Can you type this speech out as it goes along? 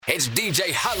It's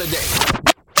DJ Holiday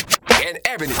and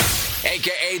Ebony,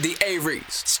 a.k.a. the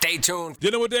Averys. Stay tuned.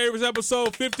 Dinner with the Averys,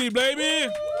 episode 50,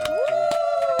 baby.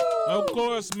 Of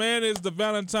course, man, it's the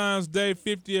Valentine's Day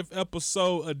 50th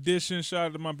episode edition. Shout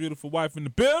out to my beautiful wife in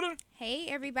the building. Hey,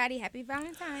 everybody. Happy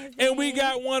Valentine's Day. And we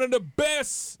got one of the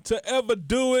best to ever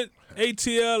do it,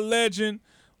 ATL legend,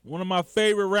 one of my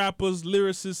favorite rappers,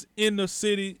 lyricists in the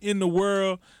city, in the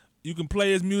world. You can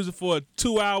play his music for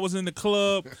 2 hours in the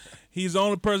club. He's the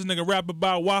only person that can rap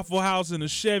about Waffle House and a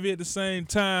Chevy at the same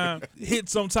time.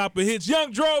 Hits on top of hits.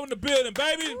 Young Dro in the building,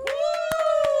 baby.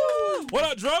 Woo! What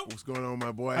up, Dro? What's going on,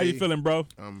 my boy? How you feeling, bro?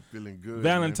 I'm feeling good.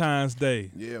 Valentine's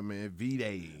Day. Yeah, man.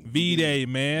 V-Day. V-Day,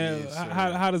 man. Yes,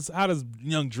 how does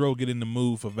Young Dro get in the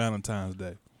mood for Valentine's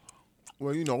Day?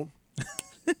 Well, you know.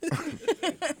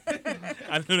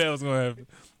 I knew that was going to happen.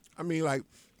 I mean, like,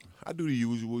 I do the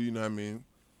usual, you know what I mean?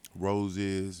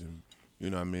 Roses and, you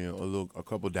know what I mean, a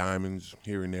couple diamonds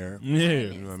here and there. Yeah.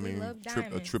 You know what I mean? love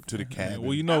A trip to the cabin.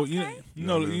 Well, you know, Okay. you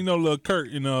know, little Kurt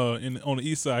on the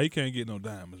east side, he can't get no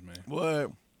diamonds, man.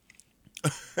 What?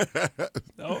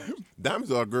 Oh,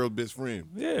 Diamonds are a girl's best friend.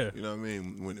 yeah. You know what I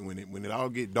mean? When it all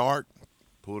get dark,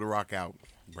 pull the rock out,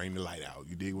 bring the light out.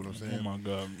 You dig what I'm saying? Oh my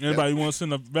God. Anybody want to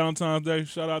send a Valentine's Day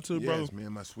shout out to, bro? Yes,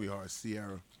 man. My sweetheart,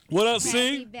 Sierra. What up, Happy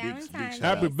C? Valentine's shout Day.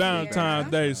 Happy out.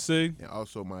 Valentine's Day, C. And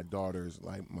also my daughters,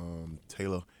 like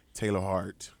Taylor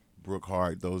Hart, Brooke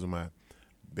Hart. Those are my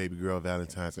baby girl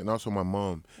Valentines. And also my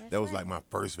mom. That was like my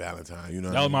first Valentine. You know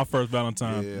what That I was mean? my first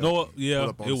Valentine. Yeah. No, Pull yeah,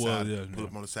 up on it the was. side, Yeah, Pull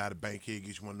up on the side of the bank here,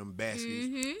 get you one of them baskets.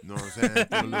 Mm-hmm. You know what I'm saying?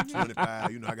 Put a little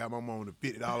 25. You know, I got my mom to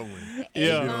 $50 win. Yeah. You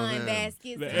know what I'm Avon saying?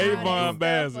 baskets. The and all that Avon stuff,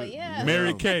 basket. Yeah.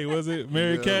 Mary Kay, was it?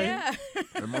 Mary Yeah. Kay? Yeah.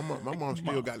 And my mom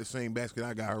still got the same basket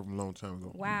I got her from a long time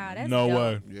ago. Wow, that's No dope.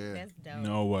 way. Yeah. That's dope.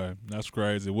 No way. That's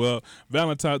crazy. Well,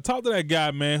 Valentine, talk to that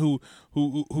guy, man, who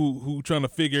trying to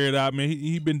figure it out, man.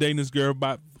 He been dating this girl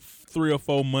about 3 or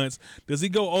 4 months. Does he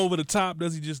go over the top?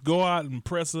 Does he just go out and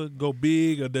press her, go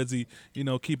big, or does he,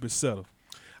 keep it settled?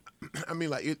 I mean,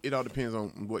 like, it all depends on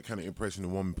what kind of impression the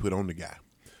woman put on the guy.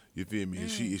 You feel me?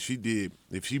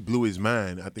 If she blew his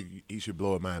mind, I think he should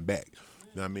blow her mind back. You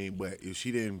know what I mean? But if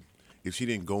she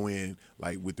didn't go in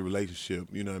like with the relationship,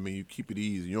 you know what I mean? You keep it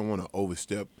easy. You don't want to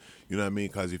overstep. You know what I mean?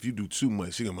 Because if you do too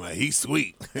much, she gonna be like, he's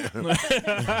sweet. Like,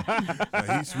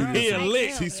 he's sweet. He a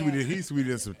lick. He's sweeter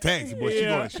than some taxi, but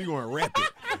Yeah. she gonna wrap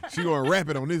it. She gonna wrap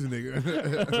it on this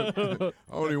nigga.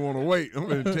 I don't even want to wait. I'm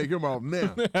gonna take him off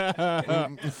now.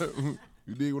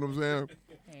 You dig what I'm saying?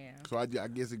 Yeah. So I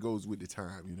guess it goes with the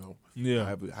time, you know. Yeah.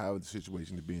 How the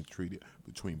situation is being treated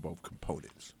between both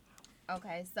components.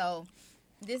 Okay, so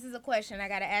this is a question I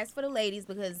got to ask for the ladies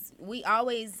because we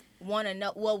always want to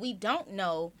know, well, we don't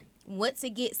know what to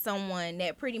get someone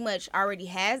that pretty much already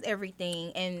has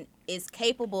everything and is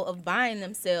capable of buying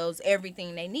themselves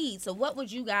everything they need. So what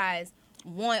would you guys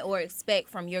want or expect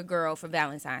from your girl for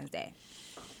Valentine's Day?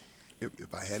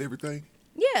 If I had everything,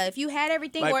 Yeah, if you had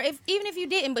everything, Like- or even if you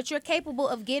didn't, but you're capable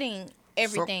of getting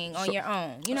everything on your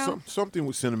own, you know? something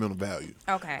with sentimental value.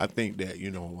 Okay. I think that,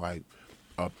 like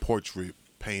a portrait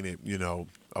painted,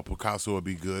 a Picasso would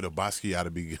be good, a Basquiat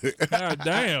would be good. God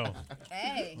damn.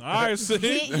 Hey. All right,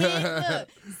 see? Look,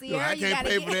 Sierra, I you can't gotta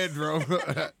pay get- for that, bro.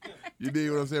 You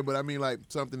dig what I'm saying? But I mean, like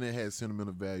something that has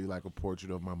sentimental value, like a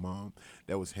portrait of my mom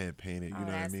that was hand painted. You Oh, know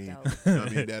what I that's mean? dope. You know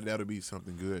what I mean? That'll be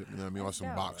something good. You know what I mean? Or That's some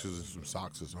dope. boxes and some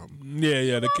socks or something.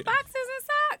 Yeah. Want boxes and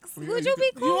socks? Yeah, Would you you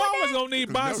be could- cool You with always that? gonna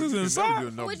need boxes and Never socks. do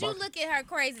enough Would you boxes. look at her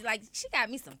crazy like she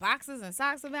got me some boxes and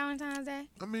socks for Valentine's Day?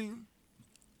 I mean,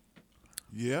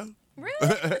 yeah. Really?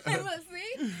 Look,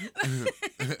 see?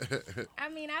 I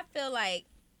mean,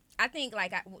 I think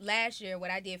last year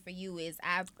what I did for you is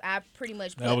I pretty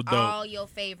much That was put dope. all your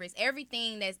favorites,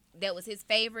 everything that was his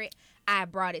favorite, I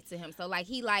brought it to him. So like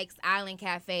he likes Island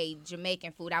Cafe,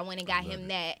 Jamaican food. I went and got him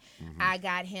that. I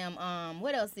got him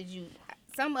what else did you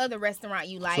some other restaurant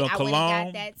you like. Some I went cologne?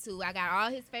 and got that too. I got all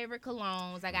his favorite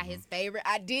colognes. I got his favorite.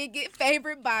 I did get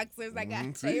favorite boxers. I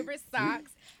got See? favorite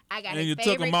socks. I got And his you took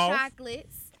favorite 'em off?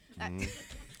 chocolates.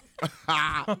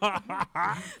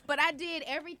 But I did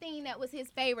everything that was his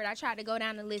favorite. I tried to go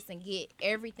down the list and get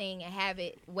everything and have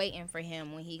it waiting for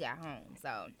him when he got home.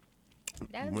 So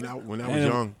that's When I was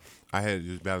Damn. young, I had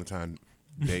this Valentine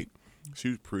date. She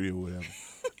was pretty or whatever,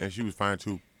 and she was fine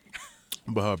too.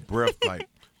 But her breath, like,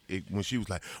 when she was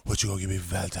like, "What you gonna give me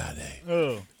for Valentine's Day?"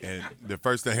 Oh. And the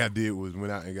first thing I did was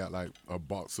went out and got like a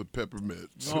box of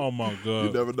peppermints. Oh my You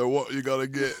God. never know what you're gonna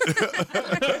get.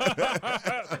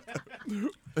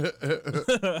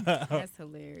 that's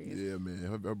hilarious. Yeah,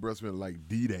 man. Her breath smelled like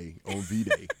D-Day on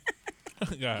V-Day.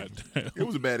 God damn. It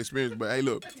was a bad experience, but hey,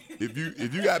 look, if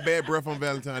you got bad breath on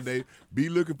Valentine's Day, be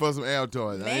looking for some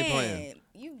Altoids. I ain't playing. Man,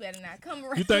 you better not come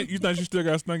around. You think she still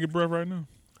got stinky breath right now?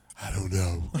 I don't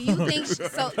know. Do you think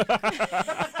so?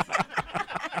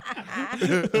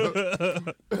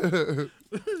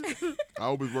 I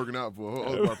hope it's working out for her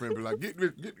other boyfriend. Be like, get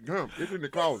in the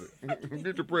closet,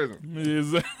 get your present.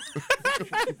 Yes.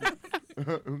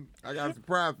 I got a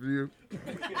surprise for you.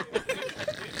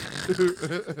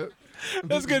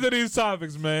 Let's get to these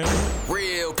topics, man.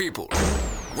 Real people,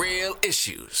 real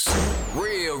issues,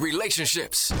 real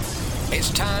relationships. It's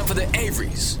time for the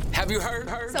Averys. Have you heard?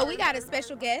 So we got a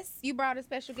special guest. You brought a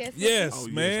special guest. Yes, Oh,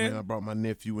 man. yes, man. I brought my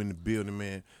nephew in the building,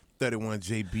 man. 31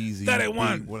 J Beezy.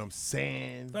 31. What I'm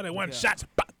saying. 31 shots.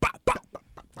 Bop, bop, bop.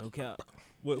 No cap.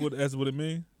 What? That's what it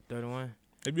mean? 31.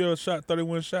 Have you ever shot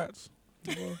 31 shots?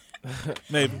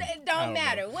 Maybe. It don't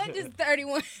matter. What does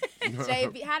 31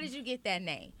 JB? How did you get that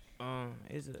name?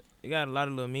 It got a lot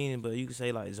of little meaning, but you can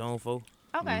say like Zone 4.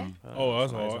 Okay. Oh,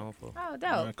 that's like hard. Zone 4. Oh, All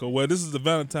dope. right, cool. Well, this is the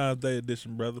Valentine's Day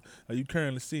edition, brother. Are you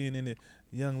currently seeing any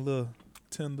young little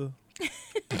tender?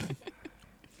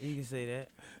 You can say that.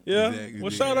 Yeah. Exactly,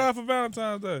 Well, yeah. shout out for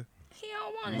Valentine's Day. He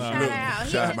don't want to Nah, shout look, out.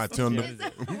 shout out my tender.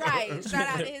 Right. Shout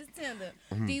out to his tender.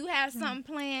 Do you have something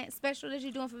planned special that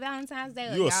you're doing for Valentine's Day?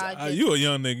 Or You y'all a, just, you a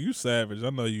young nigga. You savage. I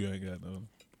know you ain't got no.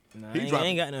 Nah, He I ain't, dropping- I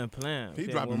ain't got nothing planned. he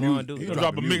Okay, dropping what music. I'ma do? He You dropping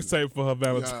drop a music. mixtape for her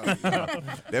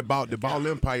Valentine's. The Ball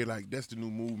Empire, like that's the new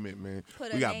movement, man.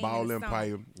 Put We a got name Ball in the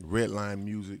Empire, Redline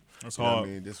Music. That's You know what hard.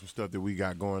 I mean, there's some stuff that we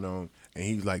got going on, and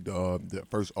he's like the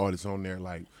first artist on there.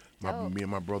 Like me and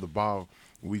my brother Ball,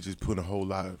 we just put a whole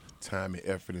lot of time and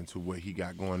effort into what he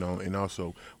got going on, and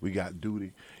also we got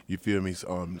Duty. You feel me?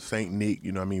 Saint Nick,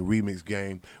 you know what I mean? Remix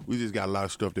Game. We just got a lot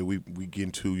of stuff that we get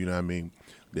into. You know what I mean?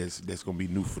 That's gonna be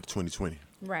new for 2020.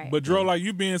 right. But Dro, like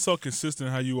you being so consistent,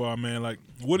 how you are, man. Like,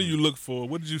 what do you look for?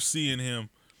 What did you see in him?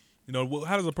 You know,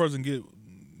 how does a person get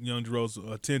young Dro's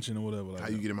attention or whatever? Like How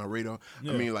you get in my radar?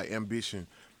 Yeah. I mean, like ambition.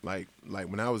 Like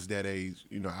when I was that age,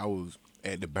 you know, I was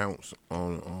at the bounce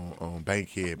on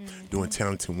Bankhead doing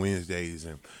Talented Wednesdays,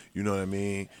 and you know what I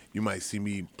mean. You might see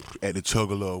me at the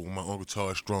Chuggalo with my Uncle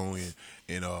Charles Strong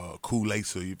and Cool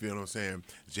Lacer. You feel what I'm saying?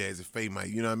 Jazzy Faye might,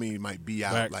 you know what I mean. Might be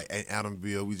out Facts. like at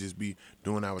Adamville. We just be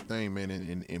doing our thing, man.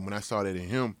 And when I saw that in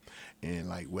him, and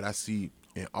like what I see.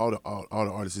 And all the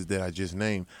artists that I just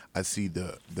named, I see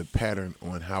the pattern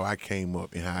on how I came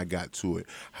up and how I got to it,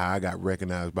 how I got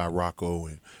recognized by Rocco,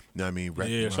 and you know what I mean.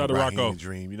 Yeah, shout out to Raheem Rocco.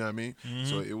 Dream, you know what I mean.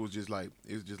 So it was just like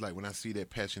when I see that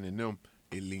passion in them,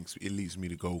 it leads me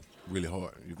to go really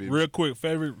hard. You feel me? real quick,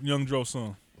 favorite young Dro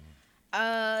song?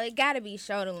 It gotta be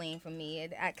Shoulder Lean for me,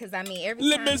 cause I mean every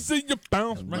Let time me see you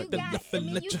bounce you right there. got, I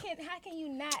mean, you can.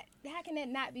 How can that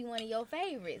not be one of your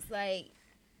favorites? Like,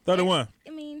 31. I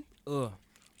mean,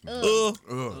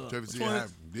 Travis C. I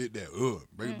did that.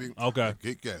 Baby. Okay.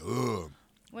 Kick that.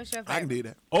 what's your I can favorite? do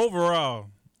that. Overall,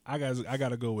 I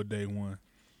gotta go with Day One.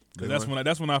 'Cause Day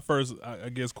that's when I first, I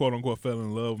guess, quote unquote, fell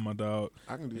in love with my dog.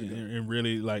 I can do and, that. and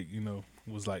really, like, you know,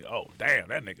 was like, oh damn,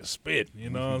 that nigga spit. You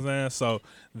know what I'm saying? So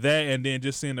that, and then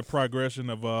just seeing the progression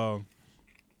of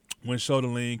when Shoulder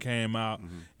Lean came out,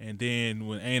 and then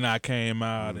when Ain't I came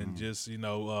out, and just, you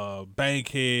know,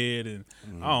 Bankhead, and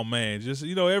oh man, just,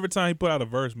 you know, every time he put out a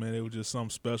verse, man, it was just something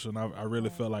special, and I really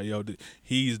felt like, yo,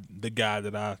 he's the guy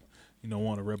that I, you know,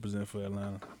 want to represent for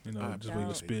Atlanta. You know, just with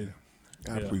the spit.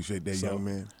 I appreciate that, So- young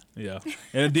man. Yeah,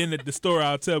 and then the story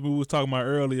I'll tell, we was talking about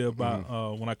earlier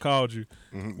about when I called you,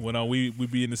 when we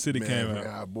be in the city came Man, out.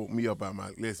 I woke me up. I'm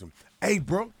like, listen, hey,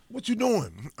 bro, what you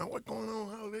doing? What's going on,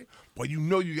 Holiday? Boy, you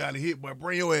know you got to hit, boy.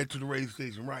 Bring your ass to the radio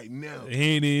station right now.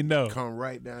 He ain't even know. Come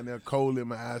right down there, cold in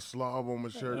my eyes, slob on my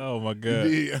shirt. Oh my god!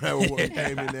 Yeah, I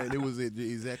came in there, and it was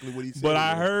exactly what he said. But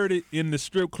I heard it in the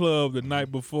strip club the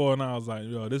night before, and I was like,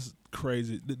 yo, this is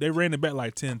crazy. They ran it back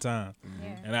like 10 times.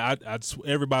 Yeah. And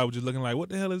everybody was just looking like, what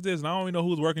the hell is this? And I don't even know who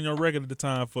was working your record at the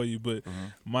time for you, but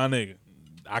my nigga,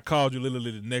 I called you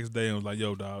literally the next day and was like,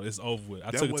 yo, dog, it's over with.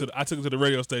 I took it to the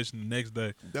radio station the next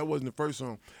day. That wasn't the first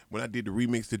song. When I did the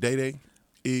remix to Day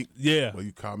Day, Yeah. well,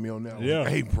 you called me on that one. Yeah.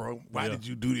 Hey, bro, why Yeah. did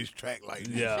you do this track like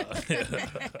this? Yeah.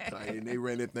 Like, and they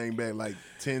ran that thing back like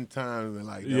 10 times, and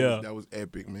like that was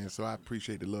epic, man. So I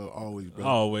appreciate the love always, bro.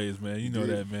 Always, man. You know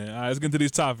Yeah. that, man. All right, let's get into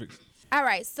these topics. All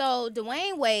right, so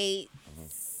Dwayne Wade.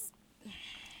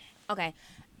 Okay,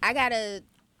 I gotta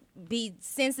be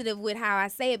sensitive with how I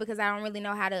say it because I don't really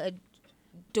know how to.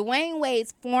 Dwayne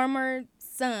Wade's former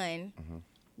son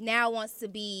now wants to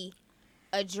be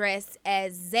addressed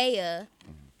as Zaya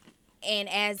and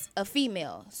as a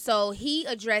female. So he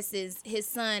addresses his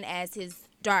son as his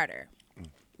daughter,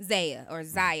 Zaya or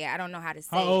Zaya. I don't know how to say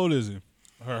How it. old is he?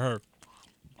 Her.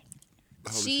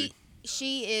 How old is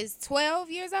She is 12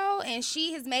 years old, and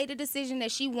she has made a decision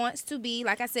that she wants to be,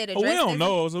 like I said, We addressed. don't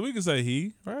know, so we can say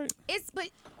he, right? But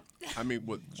I mean,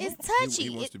 what? it's touchy. He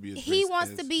wants to be. He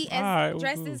wants to be All right, as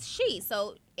dressed well, as she.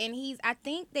 So, and I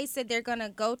think they said they're gonna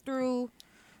go through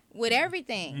with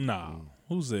everything. Nah,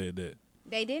 who said that?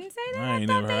 They didn't say that. I ain't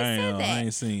thought never. they I said that.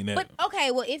 ain't seen that. But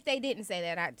okay, well, if they didn't say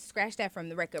that, I scratched that from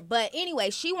the record. But anyway,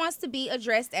 she wants to be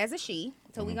addressed as a she,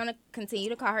 so we're gonna continue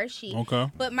to call her she.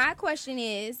 Okay. But my question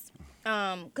is,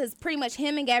 because pretty much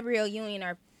him and Gabrielle Union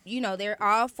are, they're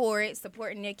all for it,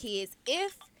 supporting their kids.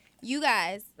 If you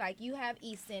guys, like you have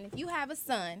Easton, if you have a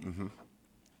son,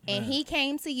 and he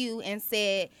came to you and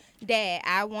said, "Dad,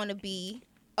 I want to be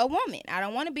a woman. I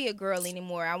don't want to be a girl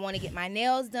anymore. I want to get my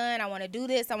nails done. I want to do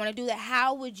this. I want to do that."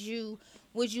 How would you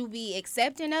be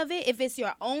accepting of it if it's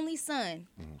your only son?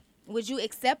 Would you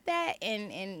accept that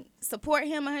and support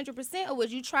him 100%, or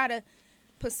would you try to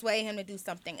persuade him to do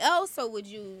something else, or would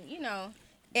you,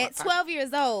 at 12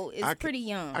 years old, it's pretty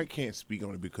young. I can't speak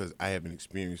on it because I haven't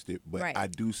experienced it, but Right. I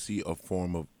do see a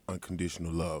form of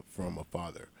unconditional love from a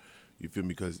father. You feel me?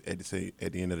 Because at the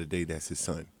end of the day, that's his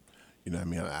son. You know what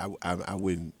I mean? I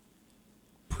wouldn't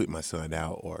put my son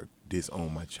out or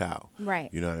disown my child. Right.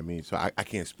 You know what I mean? So I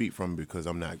can't speak from it because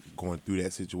I'm not going through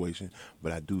that situation,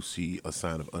 but I do see a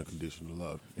sign of unconditional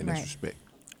love, and that's Right. respect.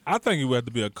 I think you have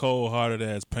to be a cold-hearted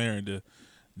ass parent to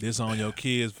disown your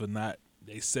kids for not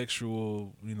they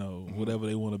sexual, whatever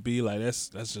they want to be. Like that's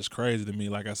just crazy to me.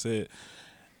 Like I said,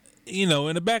 in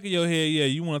the back of your head, yeah,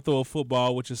 you want to throw a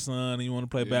football with your son and you want to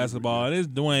play basketball. And it's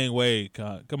Dwayne Wade.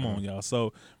 Come on, y'all.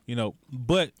 So,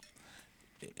 but,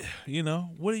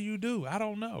 what do you do? I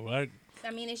don't know. Like,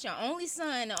 I mean, it's your only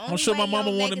son. The only I'm sure my way your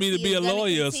mama wanted me to legacy be a is gonna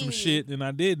lawyer or some continue. shit, and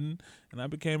I didn't. And I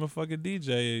became a fucking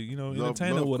DJ,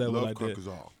 entertainer, love, whatever love like that. conquers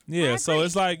all. Yeah, I so agree.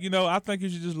 it's like, I think you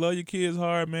should just love your kids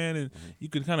hard, man, and you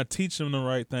can kind of teach them the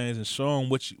right things and show them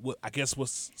what I guess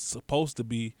what's supposed to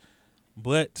be.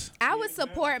 But I would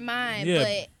support mine, Yeah.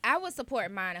 but I would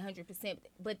support mine 100%.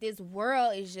 But this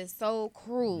world is just so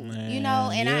cruel, Man,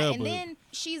 And yeah, but- then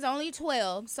she's only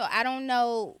 12, so I don't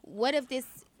know. What if this?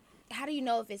 How do you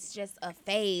know if it's just a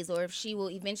phase or if she will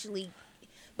eventually?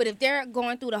 But if they're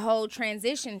going through the whole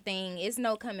transition thing, it's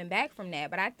no coming back from that.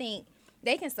 But I think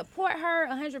they can support her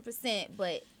 100%.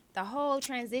 But the whole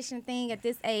transition thing at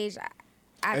this age,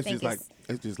 I It's think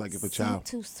just like if a it's child.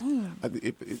 too soon.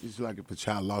 It's like if a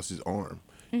child lost his arm.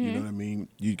 You know what I mean?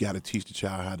 You got to teach the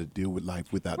child how to deal with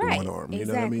life without the Right. one arm. You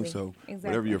know what I mean? Exactly. So Exactly.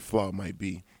 whatever your flaw might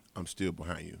be, I'm still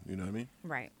behind you. You know what I mean?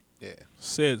 Right. Yeah.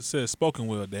 said spoken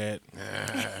well, Dad.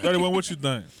 31, what you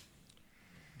think?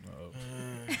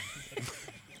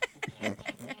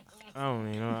 I don't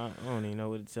even know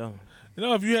what to tell him.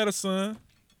 If you had a son,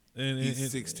 and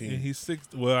He's 16. and he's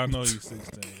 16. Well, I know he's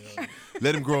 16. Yeah.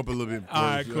 Let him grow up a little bit. All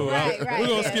right, cool. Right. We're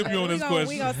gonna skip you on this We're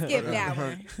question. gonna skip that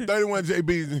one. 31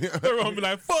 JBs. They're gonna be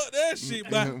like, "Fuck that shit,"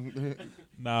 man.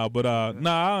 Nah, but I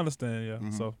understand.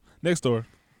 Yeah. So next story.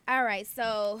 All right,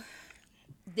 so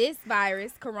this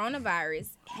virus, coronavirus,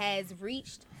 has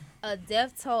reached a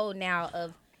death toll now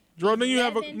of Jordan, didn't you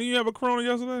have 11 a Corona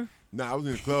yesterday? Nah, I was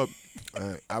in the club.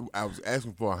 I was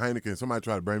asking for a Heineken. Somebody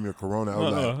tried to bring me a Corona. I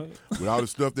was like, with all the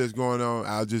stuff that's going on,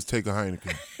 I'll just take a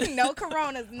Heineken. no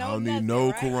coronas, no I don't need nothing, no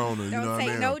right? Corona. You Don't know what I take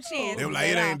mean? no chances. They were like,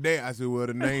 it at all. ain't that. I said, well,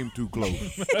 the name too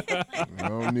close. I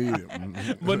don't need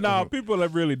it. But nah, people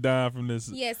have really died from this.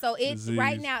 Yeah, so it's disease.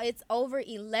 right now it's over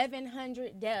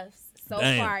 1,100 deaths so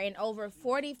Damn. far, and over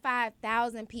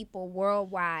 45,000 people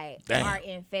worldwide Damn. are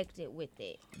infected with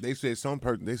it. They said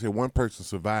one person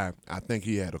survived. I think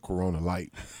he had a Corona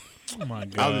light. Oh my I was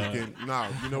just god. kidding. No,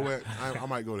 you know what? I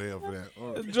might go to hell for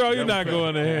that. Joe, you're not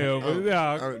going to hell, but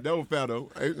yeah, That was foul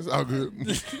though. Hey, it's all good.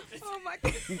 Oh my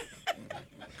god!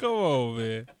 come on,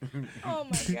 man. Oh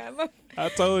my god! Look. I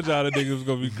told y'all the nigga was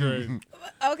gonna be crazy.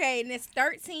 Okay, and there's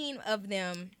 13 of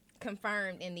them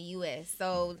confirmed in the U.S.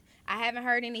 So I haven't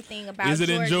heard anything about. Is it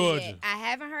in Georgia? Yet. I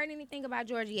haven't heard anything about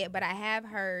Georgia yet, but I have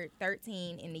heard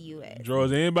 13 in the U.S.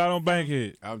 George, anybody on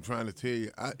Bankhead? I'm trying to tell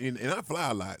you, and I fly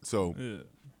a lot, so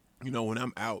Yeah. when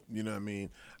I'm out, you know what I mean.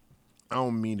 I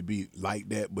don't mean to be like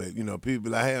that, but people be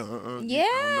like, hey,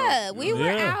 Yeah, we were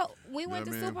Yeah. out. We went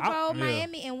to what I mean? Super Bowl Yeah.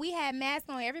 Miami, and we had masks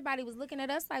on. Everybody was looking at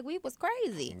us like we was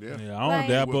crazy. Yeah. Yeah, I don't Like-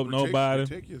 dap Well, up nobody.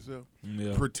 Protect yourself.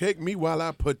 Yeah. Protect me while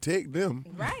I protect them.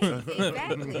 Right,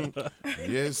 exactly.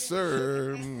 Yes,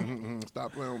 sir.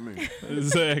 Stop playing with me.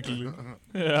 Exactly.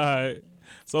 Yeah, all right.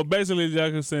 So basically, y'all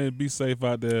can say be safe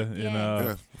out there. And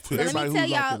Yeah. So let Everybody me tell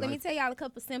who lost y'all. their Let me life. tell y'all a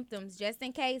couple symptoms, just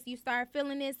in case you start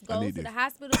feeling this. Go to need the this.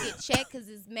 hospital, get checked, because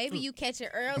maybe you catch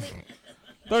it early.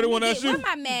 31, that's Where you.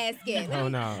 my mask at? Oh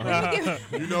no.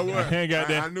 You know what? I ain't got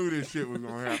that. I knew this shit was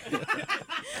gonna happen.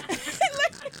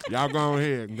 Y'all go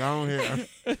ahead. Go ahead.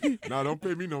 No, don't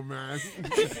pay me no mind.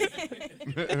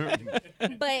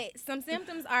 But some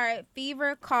symptoms are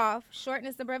fever, cough,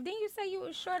 shortness of breath. Didn't you say you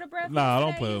were short of breath? Nah, don't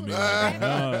yesterday? play with me. You No, was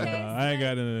no, okay? I ain't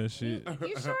got none of that shit.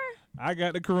 You sure? I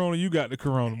got the corona, you got the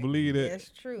corona. Believe that. That's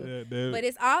true. Yeah, that- But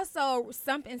it's also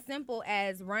something simple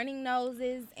as running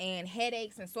noses and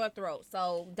headaches and sore throat.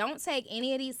 So don't take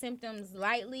any of these symptoms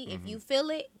lightly. If you feel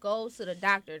it, go to the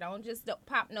doctor. Don't just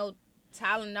pop no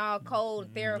Tylenol,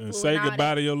 cold, Theraflu, and say and all goodbye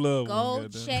that. to your loved Go one.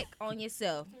 goddamn. check on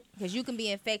yourself because you can be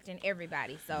infecting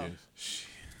everybody. So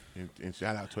And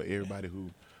shout out to everybody who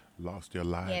lost their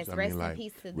lives. Yes, I rest mean, in like,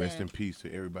 peace to rest them. in peace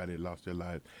to everybody that lost their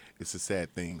lives. It's a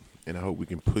sad thing, and I hope we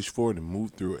can push forward and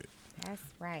move through it. that's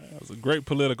right. That's a great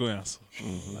political answer.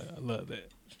 I love that.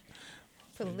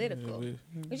 Political.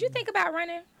 Would you think about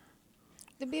running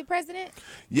to be a president?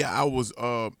 Yeah, I was.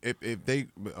 If they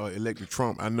elected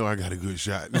Trump, I know I got a good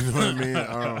shot. You know what I mean?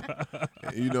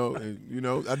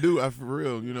 I do. I for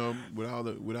real. You know, with all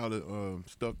the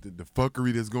stuff, the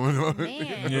fuckery that's going on.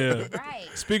 Man, Yeah. right.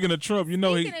 Speaking of Trump, you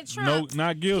know Speaking of Trump,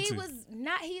 not guilty. He was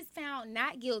not. He's found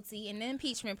not guilty in the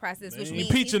impeachment process, which They means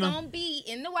impeaching he's him. gonna be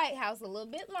in the White House a little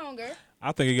bit longer.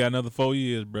 I think he got another 4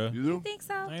 years, bro. You do? Think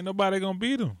so? Ain't nobody gonna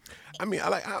beat him. I mean,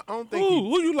 I don't think.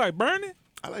 Who you like, Bernie?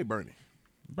 I like Bernie.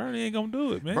 Bernie ain't gonna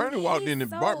do it, man. Bernie walked in. He's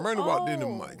Bernie walked in the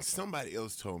old. mic. Somebody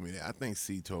else told me that. I think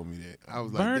C told me that. I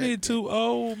was like, Bernie that, too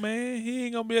old, man. He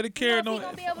ain't gonna be able to carry You know, no.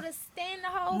 if he gonna be able to stand the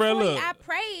whole Bruh, 40. look. I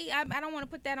pray. I don't want to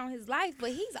put that on his life, but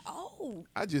he's old.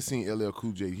 I just seen LL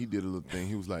Cool J. He did a little thing.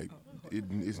 He was like,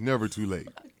 "It's never too late."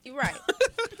 You're right.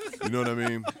 You know what I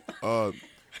mean?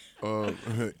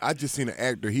 I just seen an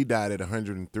actor. He died at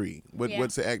 103. Yeah.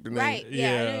 What's the actor name? Right. Yeah. I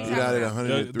know Yeah. you're He talking died at about.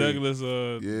 103. Douglas,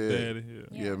 Yeah. daddy.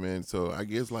 Yeah. Yeah, man. So I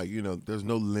guess there's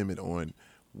no limit on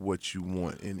what you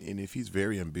want, and if he's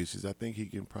very ambitious, I think he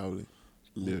can probably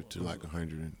live to like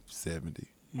 170.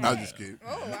 I was just kidding.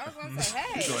 Oh, I was gonna say,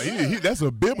 hey. So that's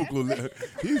a biblical.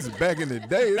 He's back in the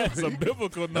day. That's a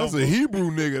biblical number. That's a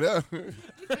Hebrew nigga.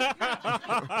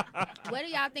 What do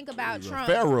y'all think about Trump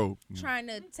Pharaoh. trying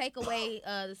to take away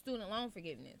the student loan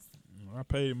forgiveness? I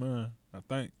paid mine, I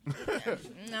think.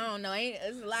 No,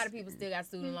 there's a lot of people still got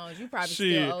student loans. You probably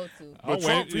Shit. still owe to. I'll But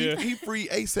Trump, wait, yeah. he free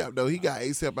ASAP though. He got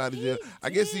ASAP out of jail. I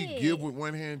guess he did. give with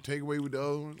one hand, take away with the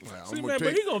other one. Like, See, man,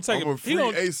 but he gonna take I'm gonna it- free he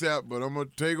gonna- ASAP, but I'm gonna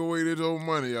take away this old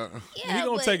money. Y'all. Yeah, he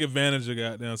gonna but, take advantage of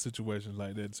goddamn situations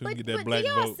like that so he But, can get that but black do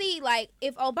y'all vote. see, like,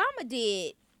 if Obama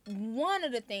did one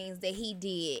of the things that he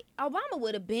did, Obama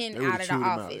would have been They would've out of the chewed him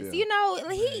out, office. yeah. You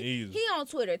know, easy. he on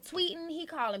Twitter tweeting, he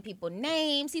calling people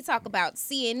names, he talk about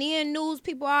CNN news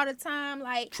people all the time.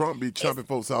 Like Trump be chopping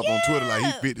folks off on Twitter like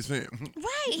he 50 Cent.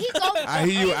 right, he go. I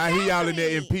hear you. I hear y'all in that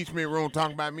Exactly. impeachment room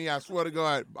talking about me. I swear to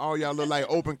God, all y'all look like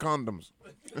open condoms.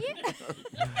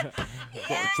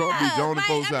 Trump be joning like,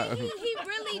 folks I out. mean, he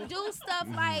really do stuff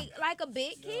like a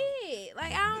big kid.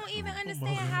 Like I don't even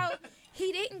understand how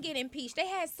he didn't get impeached. They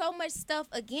had so much stuff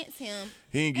against him.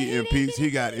 He ain't and get didn't impeached. get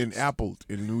He got in Apple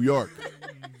in New York.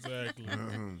 Exactly.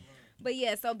 But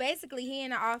yeah, so basically he in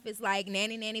the office like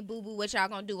nanny boo boo. What y'all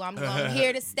gonna do? I'm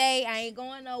here to stay. I ain't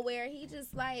going nowhere. He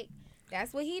just like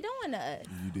that's what he doing to us.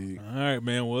 You dig? All right,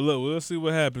 man. Well, look, we'll see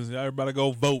what happens. Everybody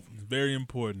go vote. It's very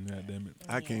important, goddammit.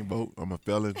 I can't vote. I'm a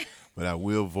felon, but I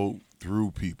will vote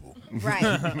through people. Right.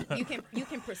 You can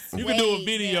persuade. You can do a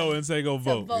video them and say go to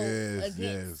vote. vote Yes,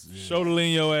 against. yes. Show the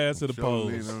lean your ass to the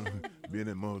polls. Being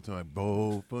at more time,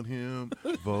 vote for him,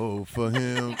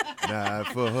 not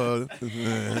for her.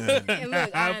 And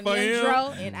look, I'm For him.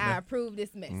 intro and I approve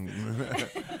this message.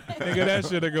 Nigga, that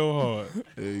shit'll go hard.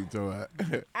 Hey, you talking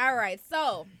about- All right,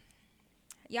 so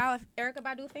y'all Erykah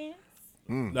Badu fans?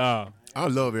 Nah. I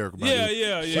love Erykah Badu.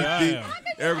 Yeah, She I thick. am.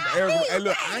 Erykah, hey,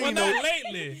 look, I Well, ain't not know,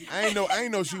 lately. I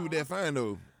ain't know she was that fine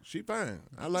though. She fine.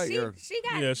 I like her. She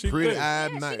got Yeah, she Pretty thick.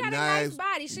 eyed, she got a nice nice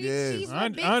body. She's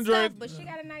with big Andre, stuff, but she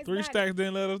got a nice 3 body. stacks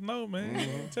didn't let us know, man.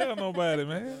 Don't tell nobody,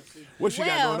 man. What she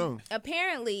got going on?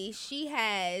 Apparently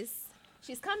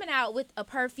she's coming out with a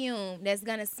perfume that's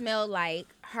gonna smell like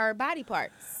her body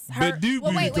parts. Her, But do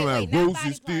well, wait, talking not about body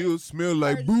roses still parts. smell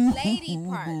like Her boo lady hoo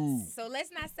parts. hoo. So let's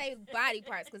not say body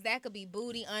parts because that could be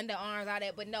booty, underarms, all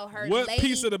that. But no, her What lady,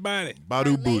 piece of the body? her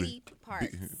Badu lady booty.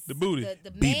 parts. The booty.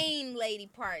 The main lady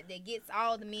part that gets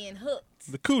all the men hooked.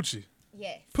 The coochie.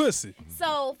 Yes. Pussy.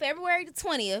 So February the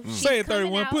 20th. she's Say it, coming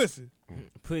 31 out- pussy.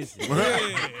 Pussy.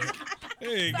 Yeah.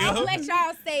 There you So I'm go. gonna let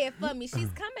y'all say it for me. She's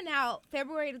coming out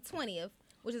February the 20th,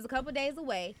 which is a couple days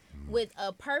away, with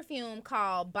a perfume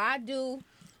called Badu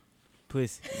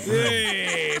Pussy.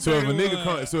 Yeah. So if a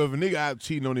nigga out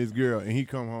cheating on his girl and he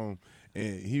come home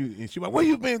and she like, where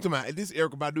you been to this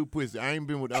Erykah Badu pussy? I ain't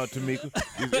been with Tamika.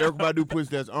 This Erykah Badu pussy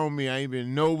that's on me. I ain't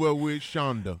been nowhere with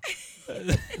Shonda.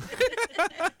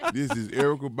 This is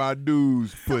Erykah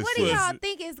Badu's pussy. What do y'all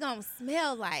think it's gonna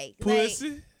smell like?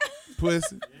 Pussy.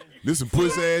 Pussy. This some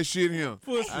pussy ass shit here.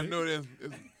 Pussy. I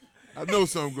know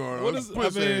something going on. This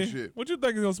pussy ass shit. What you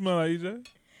think it's gonna smell like, EJ?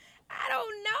 I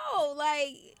don't know,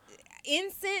 like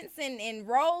incense and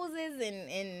roses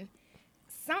and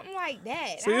something like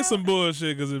that. See, it's some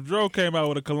bullshit, because if Dro came out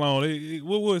with a cologne,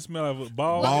 what would it smell like?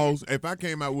 Balls? Balls. If I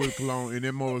came out with a cologne and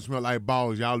that mother smell like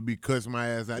balls, y'all would be cussing my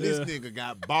ass out. This nigga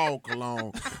got ball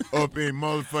cologne up in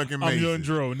motherfucking Mason. I'm Young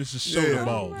Dro, and this is Shoulder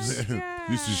Balls.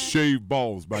 This is Shaved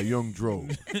Balls by Young Dro.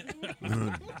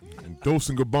 Dose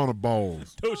and Gabbana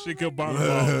balls. Dose and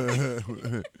Gabbana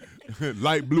balls.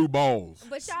 Light blue balls.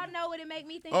 But y'all know what it make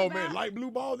me think Oh about? man, light blue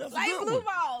balls. That's Light a good blue one.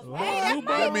 balls. Hey, that's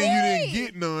my That means you didn't boy.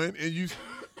 get none, and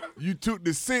you took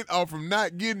the scent off from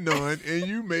not getting none, and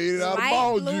you made it out of Light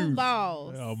ball blue juice.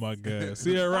 balls. Oh, my God.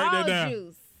 See that? Write that Ball down.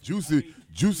 juice.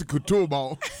 Juicy couture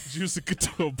ball. Juicy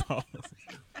couture balls.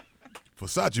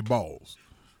 Versace balls.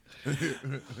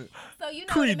 So you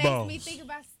know Creed what it balls. makes me think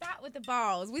about? Stop with the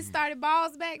balls. We started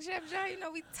balls back, Chef Joe. You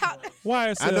know we talked. Why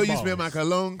is I know you balls? smell my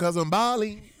cologne because I'm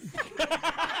balling.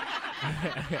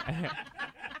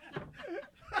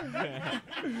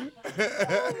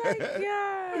 Oh my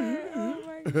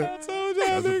God. I told y'all,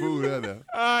 That's a nigga. food out there.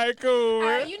 All right, cool,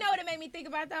 man. You know what it made me think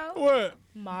about though? What?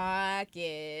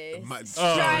 Marcus.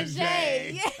 Oh,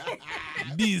 Strange.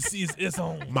 This is its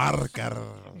own. Marker.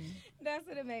 That's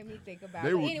what it made me think about.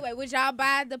 They But were- anyway, would y'all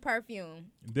buy the perfume?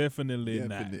 Definitely not.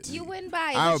 Definitely. You wouldn't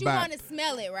buy it, I'll but you buy want to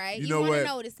smell it, right? You know want what? to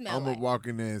know what it smells I'm like. going to walk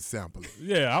in there and sample it.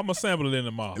 Yeah, I'm going to sample it in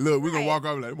the mouth. Look, we're going Right. to walk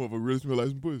off like, that motherfucker really smell like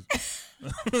some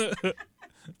pussy.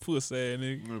 Pussy ass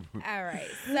nigga. All right.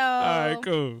 So. All right,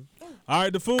 cool. All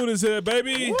right, the food is here,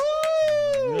 baby.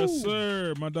 Yes,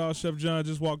 sir. My dog, Chef John,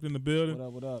 just walked in the building. What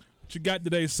up, what up? What you got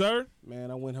today, sir? Man,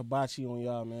 I went hibachi on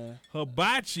y'all, man.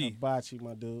 Hibachi. Hibachi,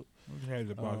 my dude. What you had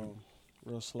hibachi?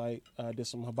 Real slight. I did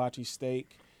some hibachi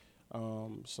steak,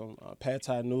 some pad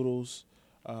thai noodles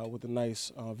with a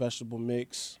nice vegetable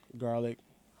mix, garlic,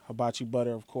 hibachi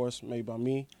butter, of course, made by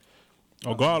me.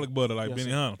 Oh, garlic butter like Yes,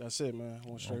 Benny sir. Hanna. That's it, man.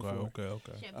 Went straight Okay, for it.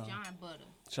 okay. Chef John Butter.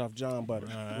 Chef John butter.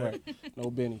 All Right. No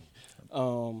Benny.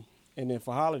 And then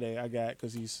for holiday, I got,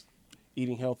 because he's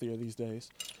eating healthier these days,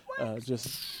 just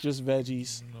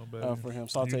veggies for him.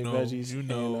 Sauteed You know,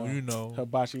 veggies. you know.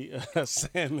 Hibachi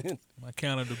salmon My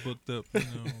calendar booked up. You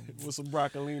know. with some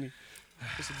broccolini.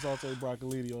 With some sauteed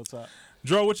broccolini on top.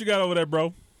 Dro, what you got over there,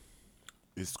 bro?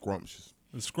 It's scrumptious.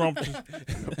 The scrumptious.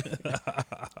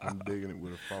 I'm digging it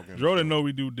with a fork and Dro didn't know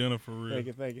we do dinner for real.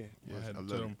 Thank you. Yes, I had I to love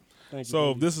tell it. him. Thank you.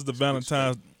 So baby. this is the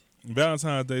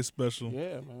Valentine's Day special.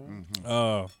 Yeah,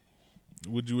 man.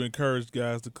 Would you encourage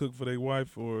guys to cook for their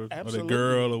wife or their Absolutely.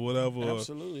 girl or whatever,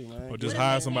 Absolutely, man. or just What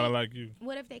hire if somebody they- like you?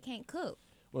 What if they can't cook?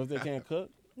 Well, if they can't cook,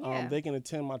 Yeah. they can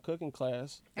attend my cooking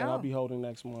class that Oh. I'll be holding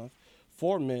next month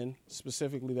for men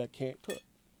specifically that can't cook,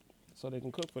 so they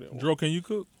can cook for their Dro, can you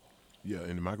cook? Yeah,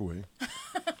 in the microwave.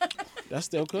 That's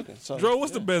still cooking. So, Dro,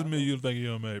 what's the yeah. best meal you think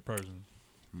you ever made personally?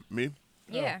 Me?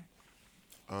 Yeah.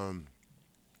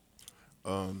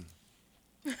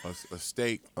 A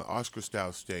steak, an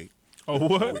Oscar-style steak Oh,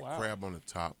 what? with crab on the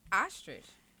top. Ostrich.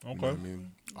 You know Okay. what I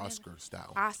mean?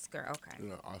 Oscar-style. Oscar. Okay. You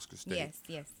know, Oscar steak.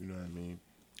 Yes. You know what I mean?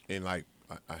 And like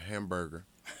a hamburger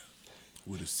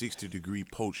with a 60-degree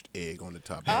poached egg on the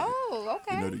top. of it. Oh,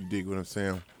 okay. You know, you dig what I'm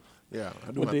saying? Yeah,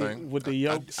 I do With my the thing. with the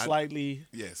yolk slightly.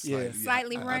 Yes. Yeah.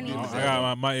 Slightly runny. I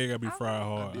got my egg gotta be fried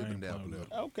hard. I Dip ain't and dabble playing with it.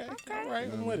 that. Okay. All right.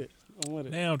 I'm with it.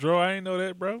 Damn, Dro, I ain't know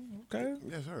that, bro. Okay.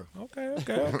 Yes, sir.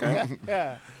 Okay.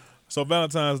 Yeah. So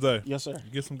Valentine's Day. Yes, sir.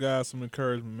 Get some guys some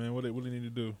encouragement, man. What they need to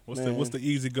do? What's Man. the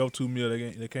easy go-to meal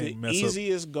they can't The mess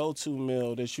easiest go-to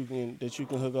meal that you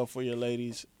can hook up for your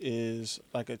ladies is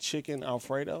like a chicken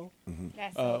Alfredo.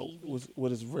 That's so easy.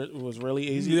 Was really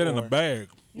up? easy. You get that in or- a bag.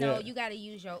 No, yeah. you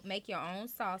gotta make your own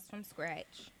sauce from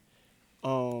scratch.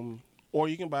 Or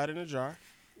you can buy it in a jar.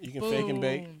 You can fake and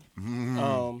bake.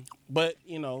 But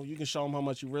you can show them how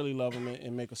much you really love them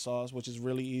and make a sauce, which is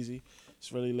really easy.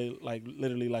 It's really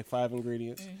literally like 5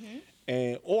 ingredients.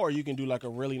 Or you can do like a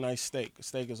really nice steak. A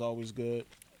steak is always good.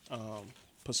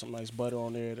 Put some nice butter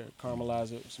on there to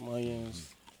caramelize it with some onions,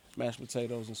 mashed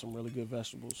potatoes, and some really good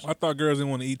vegetables. I thought girls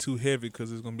didn't want to eat too heavy because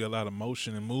there's gonna be a lot of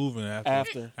motion and moving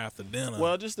after dinner.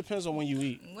 Well, it just depends on when you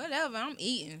eat. Whatever, I'm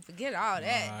eating. Forget all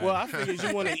that. Well, I figured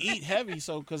you want to eat heavy,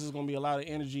 so because there's gonna be a lot of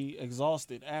energy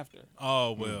exhausted after.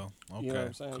 Oh well, okay. You know what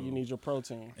I'm saying? Cool. You need your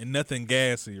protein. And nothing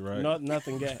gassy, right?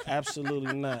 Nothing.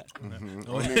 Absolutely not.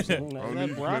 Mm-hmm. Absolutely not. Is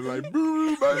that broccoli? Like,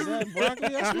 boo, baby. Is that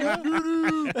broccoli? I smell?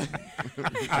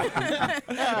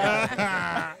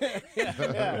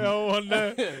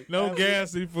 No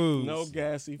gassy foods. No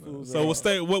gassy foods. So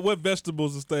what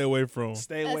vegetables to stay away from?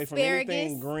 Stay away from Asparagus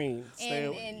anything green.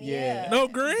 yeah. No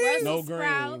green? No Brussels green.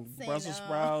 sprouts and, Brussels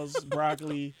sprouts,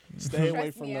 broccoli. Stay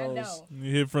away Trust from me, I those. know.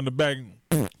 You hit from the back.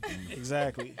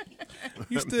 Exactly.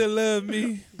 You still love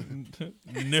me?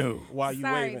 No. While you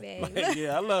Sorry, waving. babe. Like,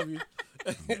 yeah, I love you.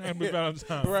 Happy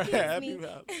Valentine. Right. Happy me.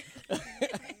 Valentine.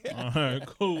 All right,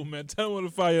 cool, man. Tell me what to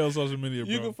follow you on social media,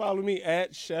 bro. You can follow me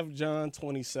at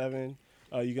ChefJohn27.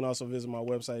 You can also visit my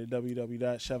website at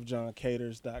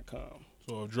www.chefjohncaters.com.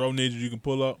 So if Dro needs you can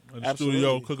pull up at the Absolutely.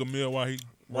 studio, cook a meal while he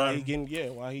While he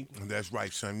That's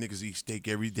right, son. Niggas eat steak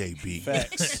every day, B.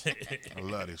 facts. I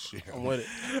love this shit. I'm with it.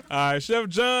 All right, Chef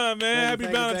John, man. Happy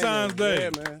Thank you, Valentine's thank you. Day. Yeah,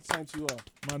 man. Same to you all.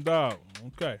 My dog.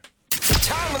 Okay.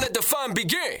 Time to let the fun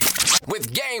begin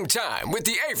with Game Time with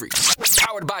the Averys.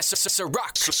 Powered by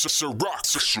Ciroc.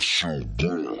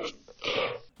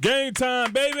 Game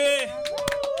time, baby.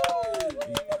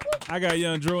 I got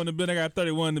Young Dro in the building. I got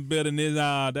 31 in the building.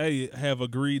 They have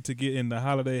agreed to get in the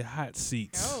holiday hot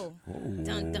seats. Oh. Dun,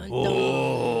 dun, dun.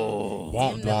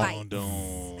 Womp, Dim the lights.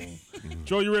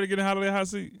 Dro, you ready to get in the holiday hot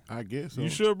seat? I guess so. You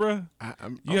sure, bro?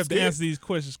 You have to scared. answer these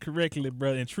questions correctly,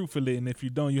 brother, and truthfully. And if you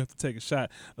don't, you have to take a shot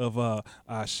of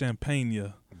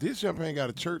champagne. This champagne got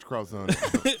a church cross on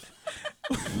it.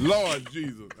 Lord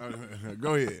Jesus.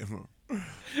 Go ahead.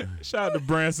 Shout out to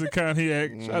Branson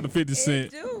Cognac. Shout out to 50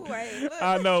 Cent. Do, right, look.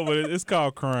 I know, but it's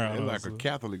called Crown. It's like a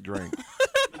Catholic drink.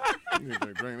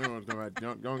 Drink.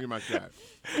 Don't get my shot.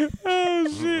 Oh,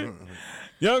 shit.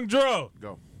 Young Dro.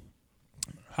 Go.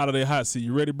 Holiday hot seat.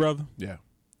 You ready, brother? Yeah.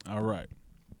 All right.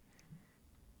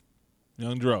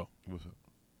 Young Dro. What's up?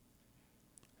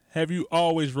 Have you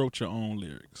always wrote your own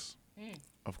lyrics?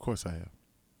 Of course I have.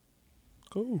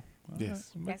 Cool. All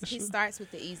Yes. right. He starts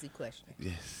with the easy question.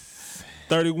 Yes.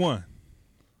 31.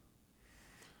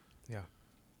 Yeah.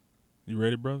 You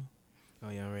ready, brother? Oh,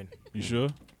 yeah, I'm ready. You sure?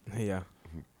 Yeah.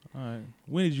 All right.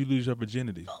 When did you lose your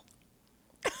virginity?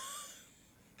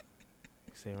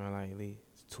 Say around like at least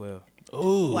 12.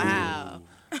 Oh. Wow.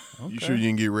 You sure you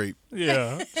didn't get raped?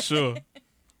 Yeah, sure.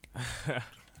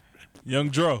 Young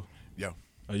Dro. Yo.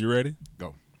 Are you ready?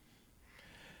 Go.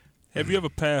 Have you ever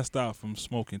passed out from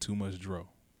smoking too much Dro?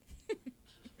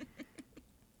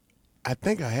 I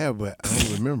think I have, but I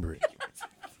don't remember it.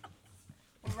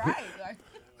 Right.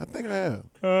 I think I have.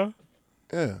 Huh?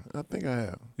 Yeah, I think I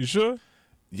have. You sure?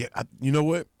 Yeah, you know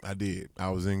what? I did. I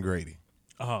was in Grady.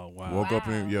 Oh, wow. Woke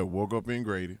up in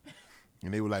Grady.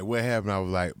 And they were like, what happened? I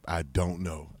was like, I don't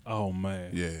know. Oh,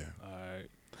 man. Yeah. All right.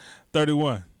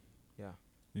 31. Yeah.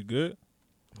 You good?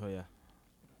 Oh, yeah.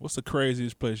 What's the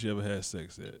craziest place you ever had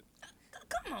sex at?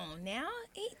 Come on now.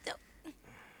 Eat the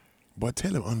Boy,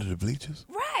 tell him under the bleachers.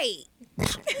 right.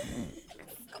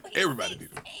 Everybody did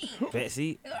it. Back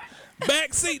seat.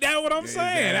 Back seat. That's what I'm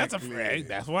saying. That's a Exactly. phrase.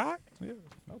 That's why. Yeah.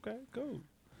 Okay, cool.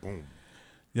 Boom.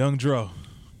 Young Dro.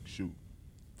 Shoot.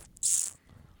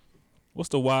 What's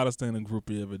the wildest thing a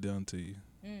groupie ever done to you?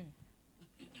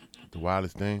 The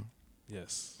wildest thing?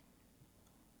 Yes.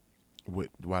 What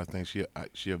the wildest thing she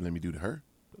ever let me do to her?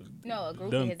 No, a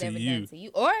groupie Done has to ever you. done to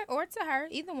you, or to her,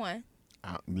 either one.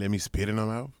 Let me spit in her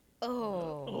mouth?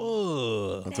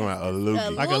 Oh. I'm talking about a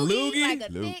loogie. Like a loogie? Like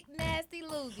a Loo- thick, nasty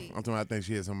loogie. I'm talking about I think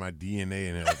she had some of my DNA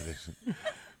in her after that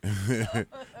shit.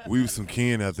 We was some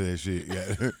kin after that shit.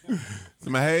 Yeah.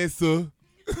 So my hey, sir.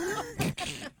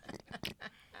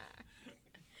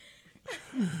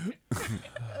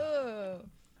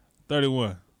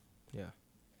 31. Yeah.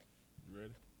 You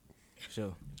ready?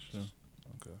 Sure. Sure.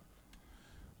 Okay.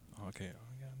 Okay.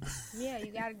 Yeah,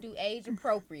 you gotta do age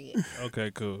appropriate.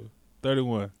 Okay, cool.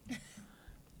 31.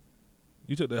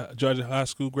 You took the Georgia High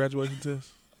School graduation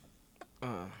test?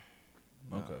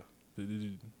 Okay. Did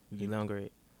you 11th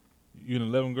grade. you in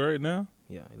 11th grade now?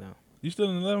 Yeah, 11th. You still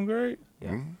in 11th grade?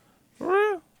 Yeah. For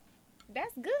real?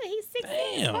 That's good. He's 16.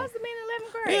 Damn. Supposed to be in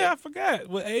 11th grade. Yeah, I forgot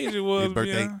what age it was. His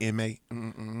birthday, yeah. M.A.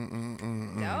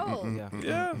 No. Yeah.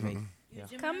 Yeah. Yeah.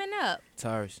 Coming up.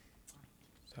 Tars.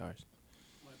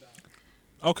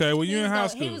 Okay, well, you He in was high gonna-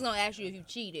 school. He was going to ask you if you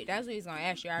cheated. That's what he was going to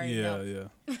ask you. I already Yeah, know. yeah.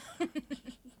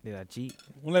 Did I cheat?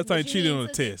 When last time you What you cheated mean, on a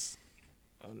today? test?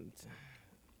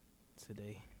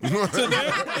 Today.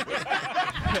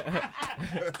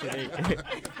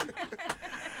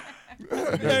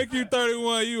 Thank you,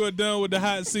 31. You are done with the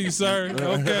hot seat, sir.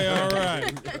 Okay, all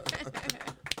right.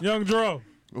 Young Dro,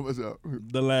 What's up?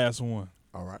 the last one.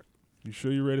 All right. You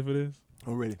sure you ready for this?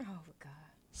 I'm ready. Oh God.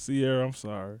 Sierra, I'm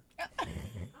sorry.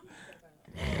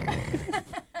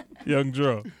 Young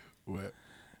Dro, What?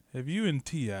 have you and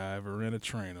T.I. ever ran a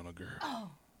train on a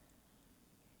girl?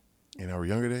 In our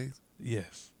younger days?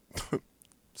 Yes.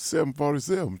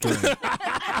 747 train.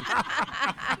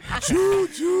 Choo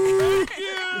choo. Thank you,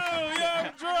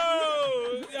 Young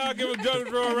Dro. Y'all give a Young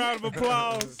Dro a round of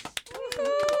applause.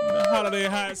 The holiday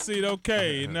hot seat.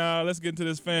 Okay, now let's get into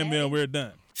this fan mail. We're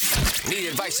done. Need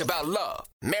advice about love,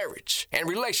 marriage, and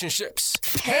relationships?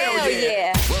 Hell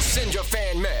yeah. Well, send your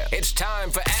fan mail. It's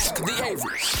time for Ask the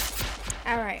Averys.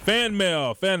 All right. Fan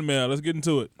mail. Let's get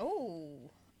into it. Ooh.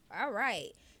 All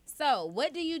right. So,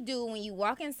 what do you do when you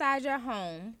walk inside your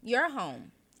home,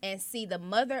 and see the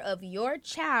mother of your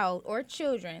child or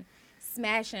children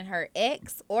smashing her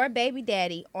ex or baby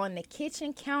daddy on the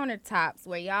kitchen countertops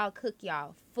where y'all cook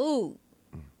y'all food?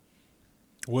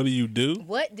 What do you do?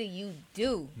 What do you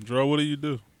do? Dro, what do you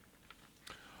do?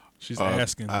 She's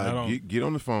asking. I don't. Get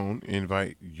on the phone,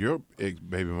 invite your ex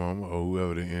baby mama or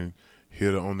whoever, and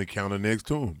hit her on the counter next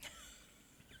to him.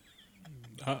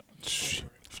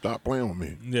 Stop playing with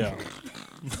me. Yeah.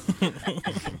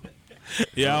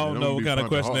 Yeah, I don't know what kind of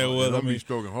question that was. I mean,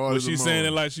 was she saying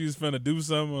it like she was finna do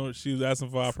something, or she was asking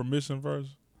for our permission first?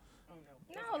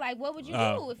 No, like what would you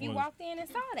do if you walked in and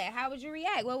saw that? How would you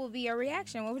react? What would be your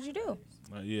reaction? What would you do?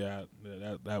 Yeah,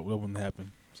 that wouldn't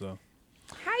happen. So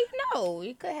How you know?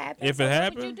 It could happen. If So it what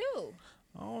happened, would you do?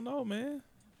 I don't know, man.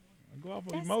 I go off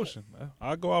of That's emotion.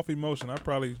 I go off emotion. I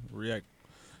probably react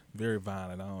very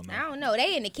violent. I don't know. I don't know.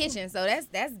 They in the kitchen, so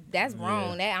that's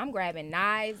wrong. That I'm grabbing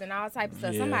knives and all types of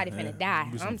stuff. Somebody finna die.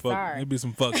 I'm sorry. There'd be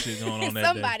some fuck shit going on that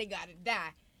Somebody gotta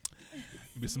die.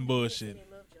 Be some bullshit.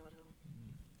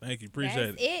 Thank you.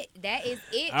 Appreciate it. That is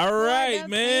it. All for right, the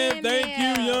man. fan Thank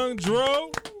you, mail. Young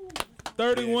Dro.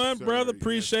 31, Yes, sir. brother.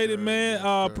 Appreciate Yes, it, sir. man. Yes,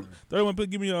 sir. 31, please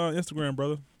give me your Instagram,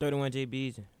 brother. 31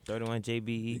 Beezy. 31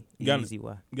 JBE. Got it. Easy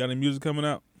Y. Got any music coming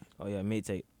out? Oh yeah,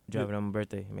 mixtape. Dropping on my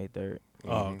birthday, May 3rd.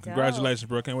 Oh, congratulations,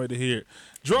 bro. Can't wait to hear it.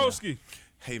 Drowski.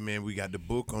 Hey man, we got the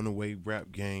book on the way,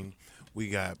 rap game.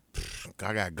 I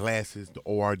got glasses, the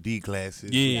ORD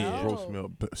glasses. Yeah.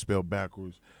 Bro spelled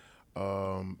backwards.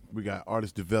 We got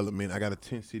artist development. I got a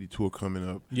 10-city tour coming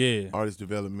up. Yeah. Artist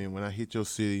development. When I hit your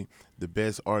city, the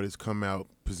best artists come out,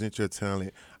 present your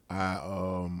talent.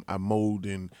 I mold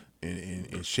and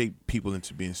shape people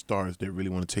into being stars that really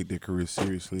want to take their career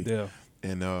seriously. Yeah.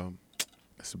 And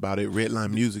that's about it.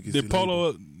 Redline Music is Did the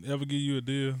Polo label. ever give you a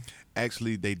deal?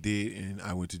 Actually, they did, and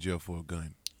I went to jail for a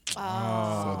gun.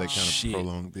 Oh. So they kind of shit.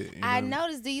 prolonged it. I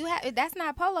noticed. Do you have? That's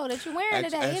not polo that you're wearing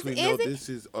today. Actually, is no.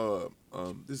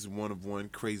 it? This is one of one.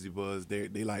 Crazy Buzz. They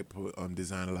like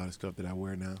design a lot of stuff that I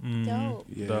wear now. Dope.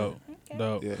 Yeah. Dope. Okay.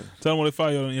 Dope. Yeah. Tell them where they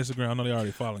follow you on Instagram. I know they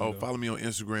already follow you. Oh, though. follow me on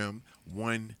Instagram.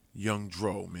 One Young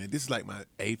Dro, man. This is like my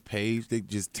 8th page. They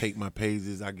just take my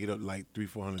pages. I get up like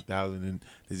 300,000-400,000, and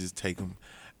they just take them.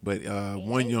 But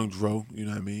One Young Dro, you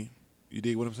know what I mean? You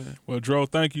dig what I'm saying? Well, Dro,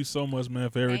 thank you so much, man,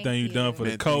 for everything Thank you've done you. for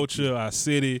Man, the thank culture, you. our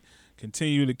city.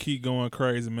 Continue to keep going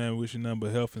crazy, man. Wish you nothing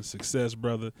but health and success,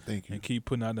 brother. Thank you. And keep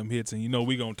putting out them hits. And you know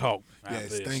we going to talk. after Yes,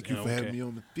 this, thank you for having me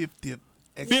on the 50th.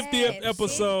 50th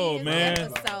episode, 50th man.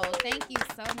 episode. Thank you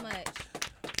so much.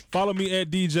 Follow me at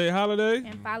DJ Holiday.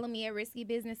 And follow me at Risky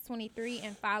Business 23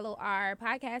 and follow our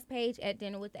podcast page at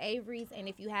Dinner with the Averys. And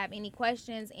if you have any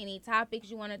questions, any topics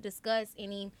you want to discuss,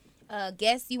 any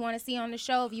guests you want to see on the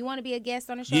show, if you want to be a guest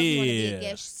on the show, if you want to be Yeah. a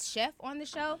guest chef on the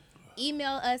show,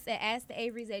 email us at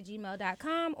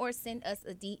asktheaverys@gmail.com or send us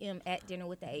a DM at Dinner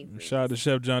with the Averys. Shout out to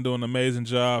Chef John doing an amazing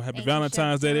job. Happy Thank you,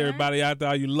 Valentine's Chef Day to John. everybody out there.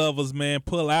 All you lovers, man.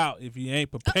 Pull out if you ain't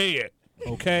prepared.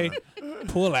 Okay?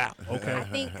 Pull out. I Okay?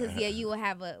 think because, you will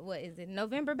have what is it,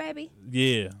 November, baby?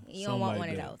 Yeah. You don't want one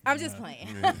of those. I'm just playing.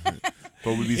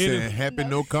 But we be saying happy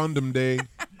no condom day.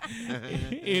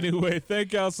 Anyway,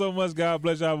 thank y'all so much. God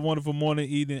bless y'all. Have a wonderful morning,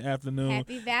 evening, afternoon.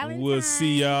 Happy Valentine's. We'll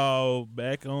see y'all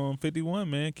back on 51,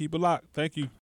 man. Keep it locked. Thank you.